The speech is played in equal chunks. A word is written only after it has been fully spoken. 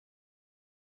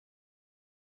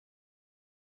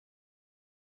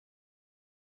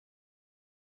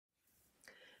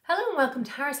Hello and welcome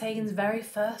to Harris Hagan's very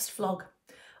first vlog.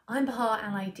 I'm Bahar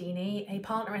Alaeddini, a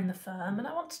partner in the firm, and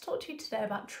I want to talk to you today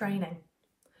about training.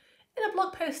 In a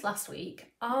blog post last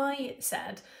week, I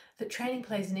said that training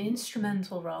plays an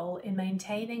instrumental role in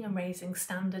maintaining and raising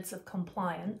standards of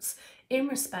compliance in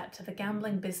respect of a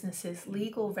gambling business's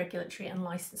legal, regulatory and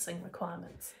licensing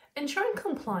requirements. Ensuring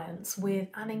compliance with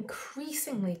an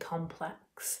increasingly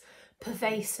complex,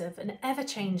 pervasive and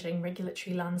ever-changing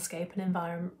regulatory landscape and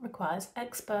environment requires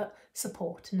expert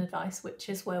support and advice, which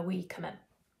is where we come in.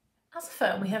 As a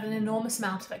firm, we have an enormous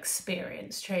amount of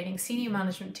experience training senior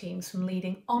management teams from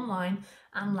leading online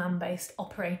and land-based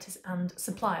operators and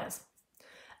suppliers.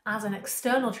 As an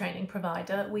external training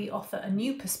provider, we offer a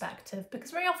new perspective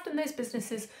because very often those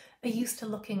businesses are used to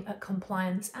looking at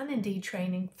compliance and indeed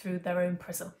training through their own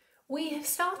prism. We have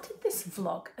started this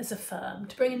vlog as a firm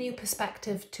to bring a new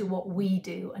perspective to what we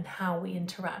do and how we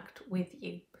interact with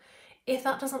you. If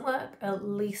that doesn't work, at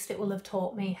least it will have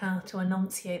taught me how to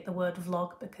enunciate the word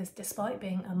vlog, because despite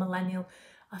being a millennial,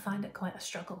 I find it quite a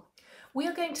struggle. We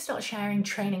are going to start sharing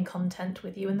training content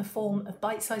with you in the form of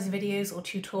bite-sized videos or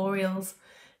tutorials.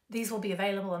 These will be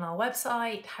available on our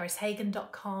website,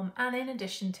 harrishagan.com, and in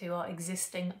addition to our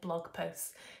existing blog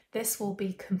posts. This will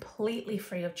be completely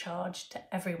free of charge to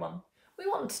everyone. We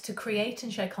want to create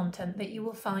and share content that you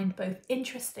will find both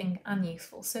interesting and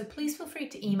useful, so please feel free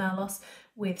to email us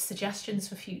with suggestions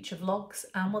for future vlogs,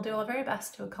 and we'll do our very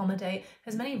best to accommodate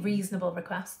as many reasonable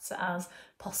requests as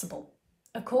possible.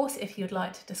 Of course, if you'd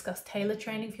like to discuss tailored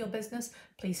training for your business,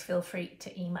 please feel free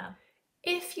to email.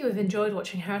 If you have enjoyed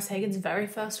watching Harris Hagan's very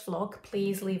first vlog,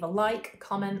 please leave a like,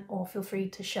 comment, or feel free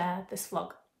to share this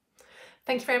vlog.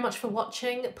 Thank you very much for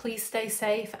watching. Please stay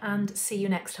safe and see you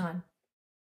next time.